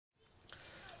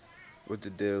What the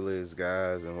deal is,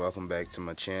 guys, and welcome back to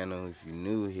my channel. If you're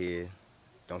new here,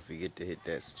 don't forget to hit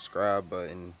that subscribe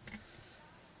button.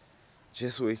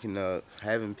 Just waking up,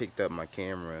 haven't picked up my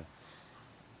camera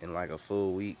in like a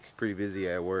full week. Pretty busy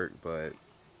at work, but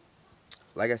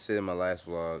like I said in my last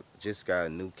vlog, just got a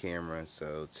new camera,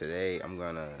 so today I'm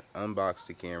gonna unbox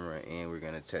the camera and we're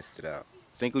gonna test it out.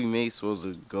 I think we may supposed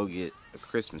to go get a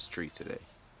Christmas tree today.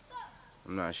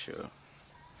 I'm not sure.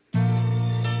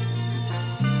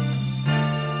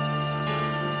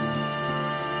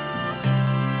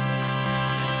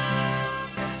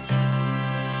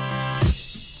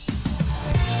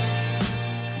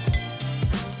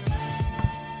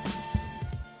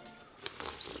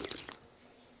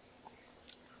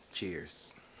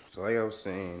 Cheers. So like I was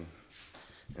saying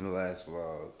in the last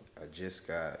vlog, I just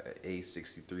got an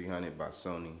a6300 by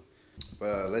Sony.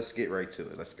 But let's get right to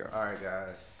it. Let's go. Alright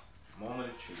guys, moment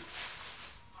of truth.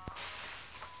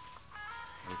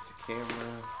 Here's the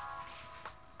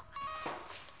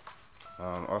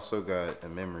camera. Also got a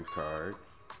memory card.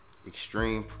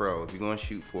 Extreme Pro. If you're gonna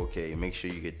shoot 4K, make sure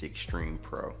you get the Extreme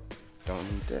Pro.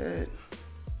 Don't need that.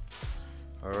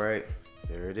 Alright,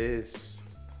 there it is.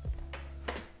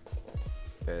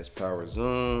 Fast power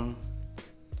zoom,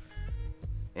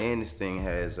 and this thing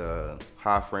has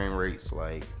high frame rates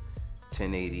like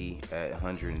 1080 at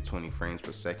 120 frames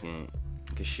per second.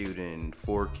 You can shoot in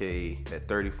 4K at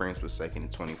 30 frames per second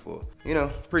and 24. You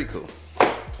know, pretty cool.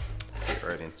 Get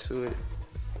right into it.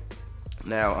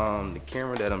 Now, the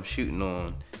camera that I'm shooting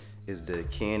on is the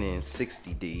Canon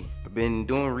 60D. I've been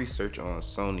doing research on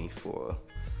Sony for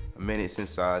a minute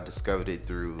since I discovered it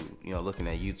through, looking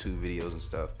at YouTube videos and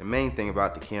stuff. The main thing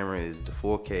about the camera is the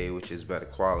 4K, which is better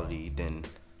quality than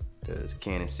the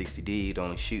Canon 60D. It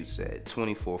only shoots at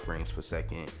 24 frames per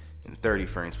second and 30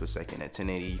 frames per second at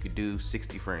 1080. You could do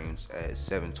 60 frames at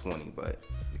 720, but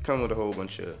it comes with a whole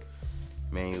bunch of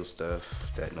manual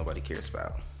stuff that nobody cares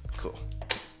about. Cool.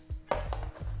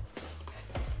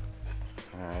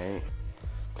 Alright,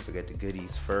 let's look at the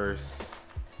goodies first.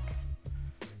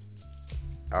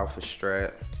 Alpha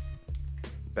strap,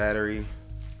 battery,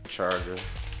 charger,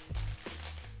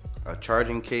 a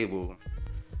charging cable,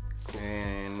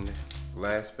 and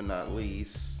last but not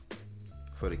least,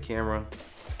 for the camera.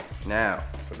 Now,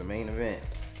 for the main event.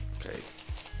 Okay.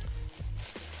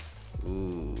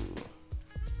 Ooh.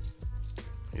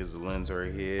 Here's the lens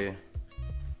right here.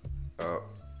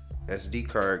 SD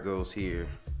card goes here.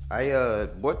 I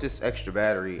bought this extra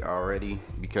battery already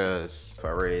because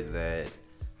I read that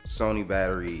Sony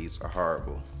batteries are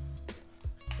horrible.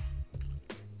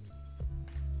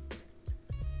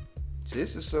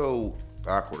 This is so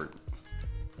awkward.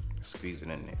 Squeeze it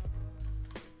in there.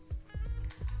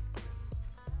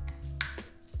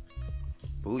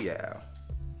 Booyah.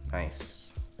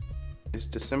 Nice. It's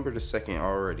December the 2nd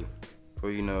already.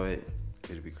 Before you know it,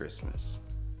 it'll be Christmas.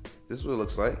 This is what it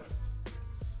looks like.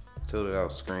 Tilted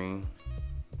out screen.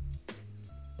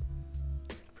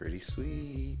 Pretty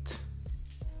sweet.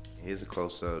 Here's a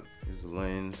close-up. Here's the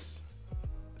lens,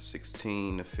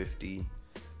 16 to 50,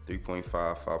 3.5,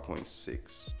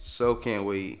 5.6. So can't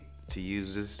wait to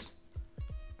use this.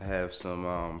 I have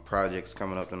some projects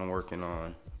coming up that I'm working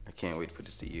on. I can't wait to put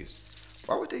this to use.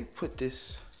 Why would they put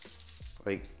this,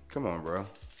 like, come on, bro.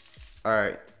 All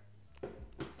right,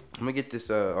 I'm gonna get this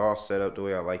all set up the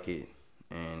way I like it.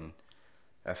 And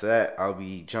after that, I'll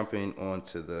be jumping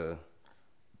onto the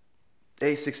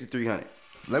a6300.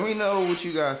 Let me know what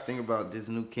you guys think about this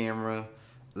new camera.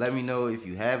 Let me know if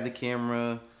you have the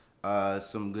camera,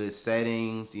 some good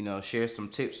settings, share some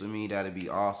tips with me. That'd be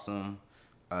awesome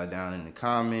down in the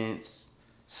comments.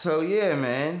 So yeah,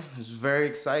 man, it's very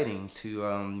exciting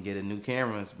to get a new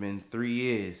camera. It's been 3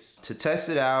 years. To test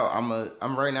it out, I'm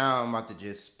about to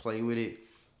just play with it.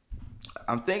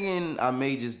 I'm thinking I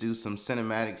may just do some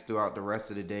cinematics throughout the rest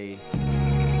of the day.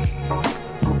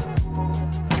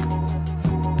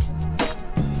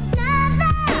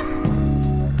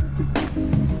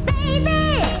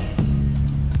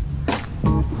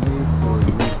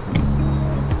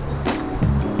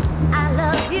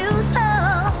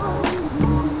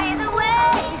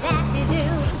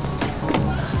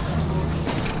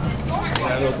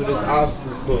 Go through this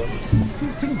obstacle course.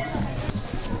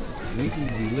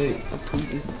 Macy's be lit.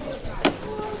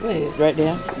 Wait, right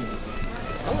there.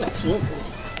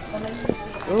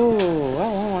 Oh, I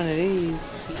want one of these.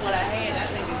 What I had, I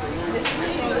think it's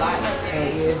really light.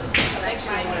 I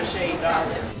actually want to shade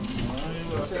darker.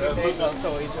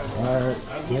 Alright,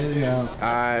 heading out.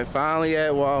 Alright, finally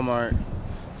at Walmart.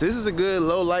 So this is a good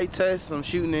low light test. I'm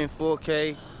shooting in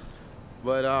 4K,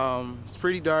 but it's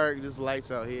pretty dark. There's lights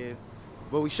out here.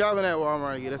 But we shopping at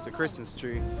Walmart to get us a Christmas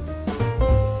tree.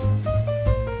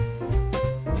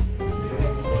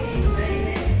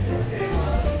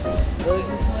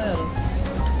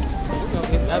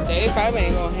 They probably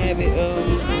ain't gonna have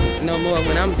it no more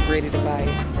when I'm ready to buy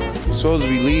it. We're supposed to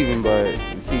be leaving, but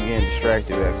we keep getting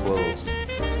distracted at close.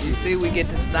 You see, we get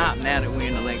to stop now that we're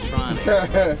in electronics.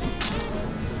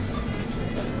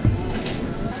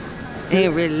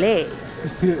 And relax.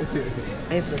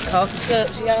 And some coffee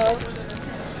cups, y'all.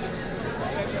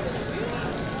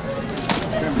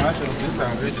 Shrimp nachos do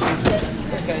sound good.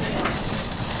 Okay.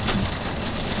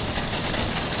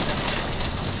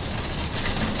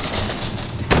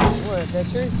 What, that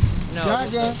tree? No.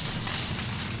 Shotgun.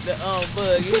 The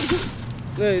buggy.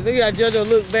 Look at JoJo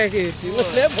look back at you. Look,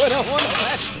 that boy don't want to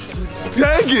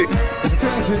Dang it!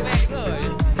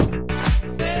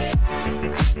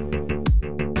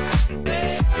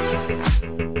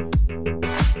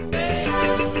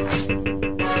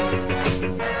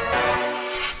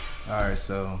 Alright,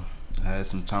 so I had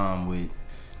some time with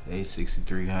the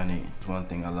a6300. One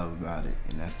thing I love about it,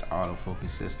 and that's the autofocus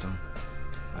system.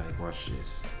 Like, watch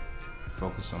this.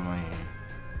 Focus on my hand.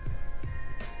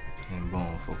 And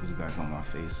boom, focus back on my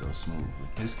face so smoothly.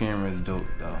 This camera is dope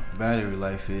though. Battery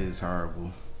life is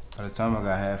horrible. By the time I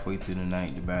got halfway through the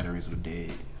night, the batteries were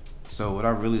dead. So what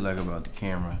I really like about the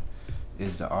camera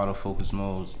is the autofocus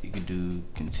modes. You could do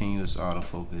continuous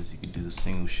autofocus, you could do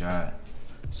single shot,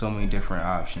 so many different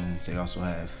options. They also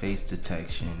have face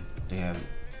detection. They have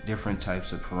different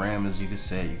types of parameters you can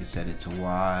set. You can set it to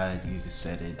wide, you can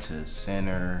set it to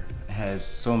center. It has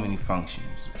so many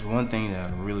functions. The one thing that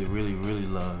I really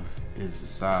love is the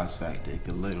size factor. It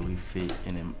could literally fit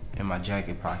in my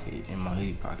jacket pocket, in my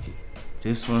hoodie pocket.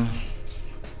 This one,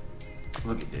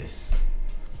 look at this.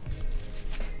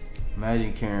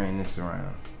 Imagine carrying this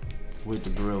around with the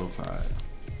Gorilla Pod.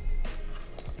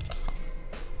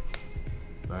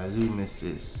 But I do miss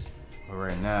this. But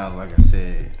right now, like I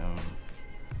said,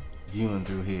 viewing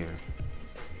through here.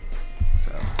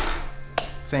 So,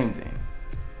 same thing.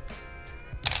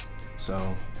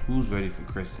 So, who's ready for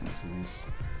Christmas? As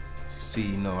you see,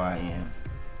 you know I am.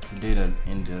 We did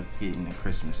end up getting a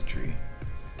Christmas tree.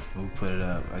 We put it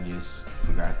up. I just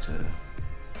forgot to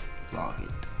vlog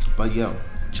it. But yo,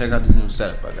 check out this new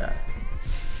setup I got.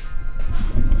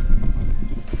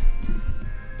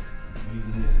 I'm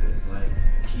using this as like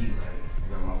a key light. I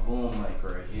got my boom mic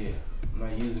right here. I'm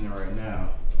not using it right now.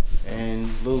 And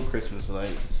little Christmas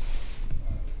lights.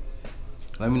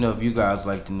 Let me know if you guys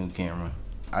like the new camera.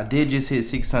 I did just hit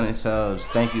 600 subs.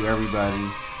 Thank you everybody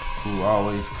who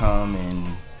always come and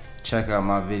check out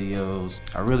my videos.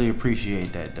 I really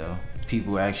appreciate that though.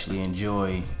 People actually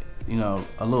enjoy, you know,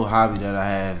 a little hobby that I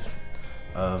have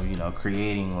of, you know,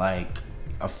 creating like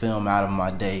a film out of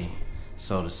my day,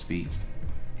 so to speak.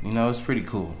 You know, it's pretty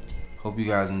cool. Hope you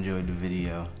guys enjoyed the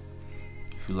video.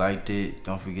 If you liked it,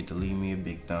 don't forget to leave me a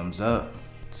big thumbs up.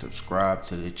 Subscribe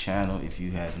to the channel if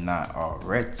you have not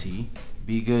already.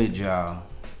 Be good, y'all.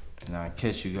 And I'll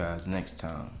catch you guys next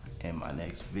time in my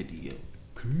next video.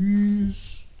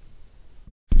 Peace.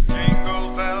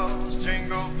 Jingle bells,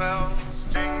 jingle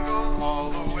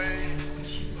all the way.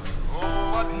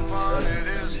 Oh, what fun it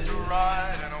is to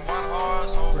ride in a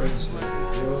one-horse open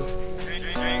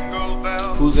sleigh. Jingle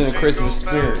bells. Who's in the Christmas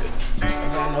spirit?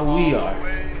 Because I know we are.